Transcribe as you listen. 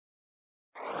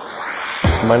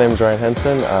My name is Ryan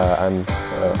HINSON.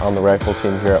 I'm on the rifle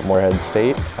team here at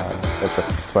Moreheadstate.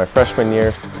 It's my freshman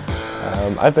year.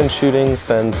 I've been shooting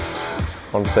since, I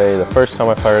want to say, the first time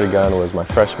I fired a gun was my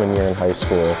freshman year in high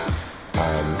school.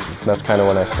 That's kind of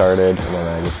when I started, and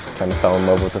then I just kind of fell in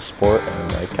love with the sport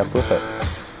and I kept with it.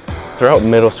 Throughout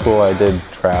middle school I did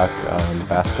track,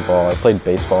 basketball. I played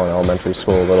baseball in elementary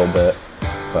school a little bit,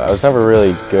 but I was never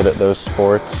really good at those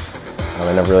sports.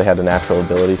 I never really had a natural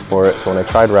ability for it, so when I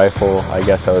tried rifle, I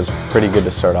guess I was pretty good to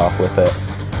start off with it.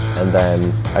 And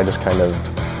then I just kind of,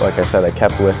 like I said, I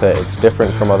kept with it. It's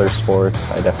different from other sports.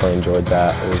 I definitely enjoyed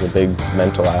that. There was a big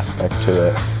mental aspect to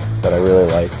it that I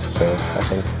really liked, so I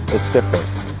think it's different.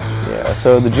 Yeah,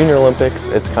 so the Junior Olympics,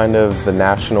 it's kind of the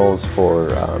nationals for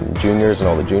juniors and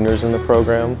all the juniors in the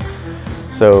program.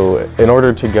 So in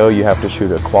order to go, you have to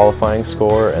shoot a qualifying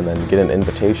score and then get an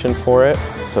invitation for it.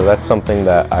 So that's something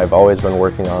that I've always been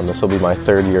working on. This will be my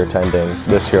third year attending.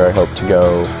 This year I hope to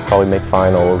go, probably make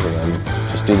finals and then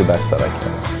just do the best that I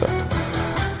can.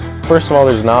 So, first of all,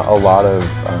 there's not a lot of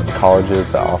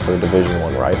colleges that offer Division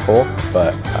I rifle,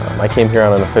 but I came here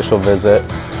on an official visit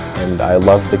and I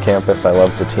loved the campus, I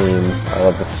loved the team, I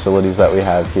love the facilities that we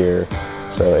have here.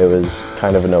 So it was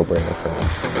kind of a no-brainer for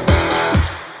me.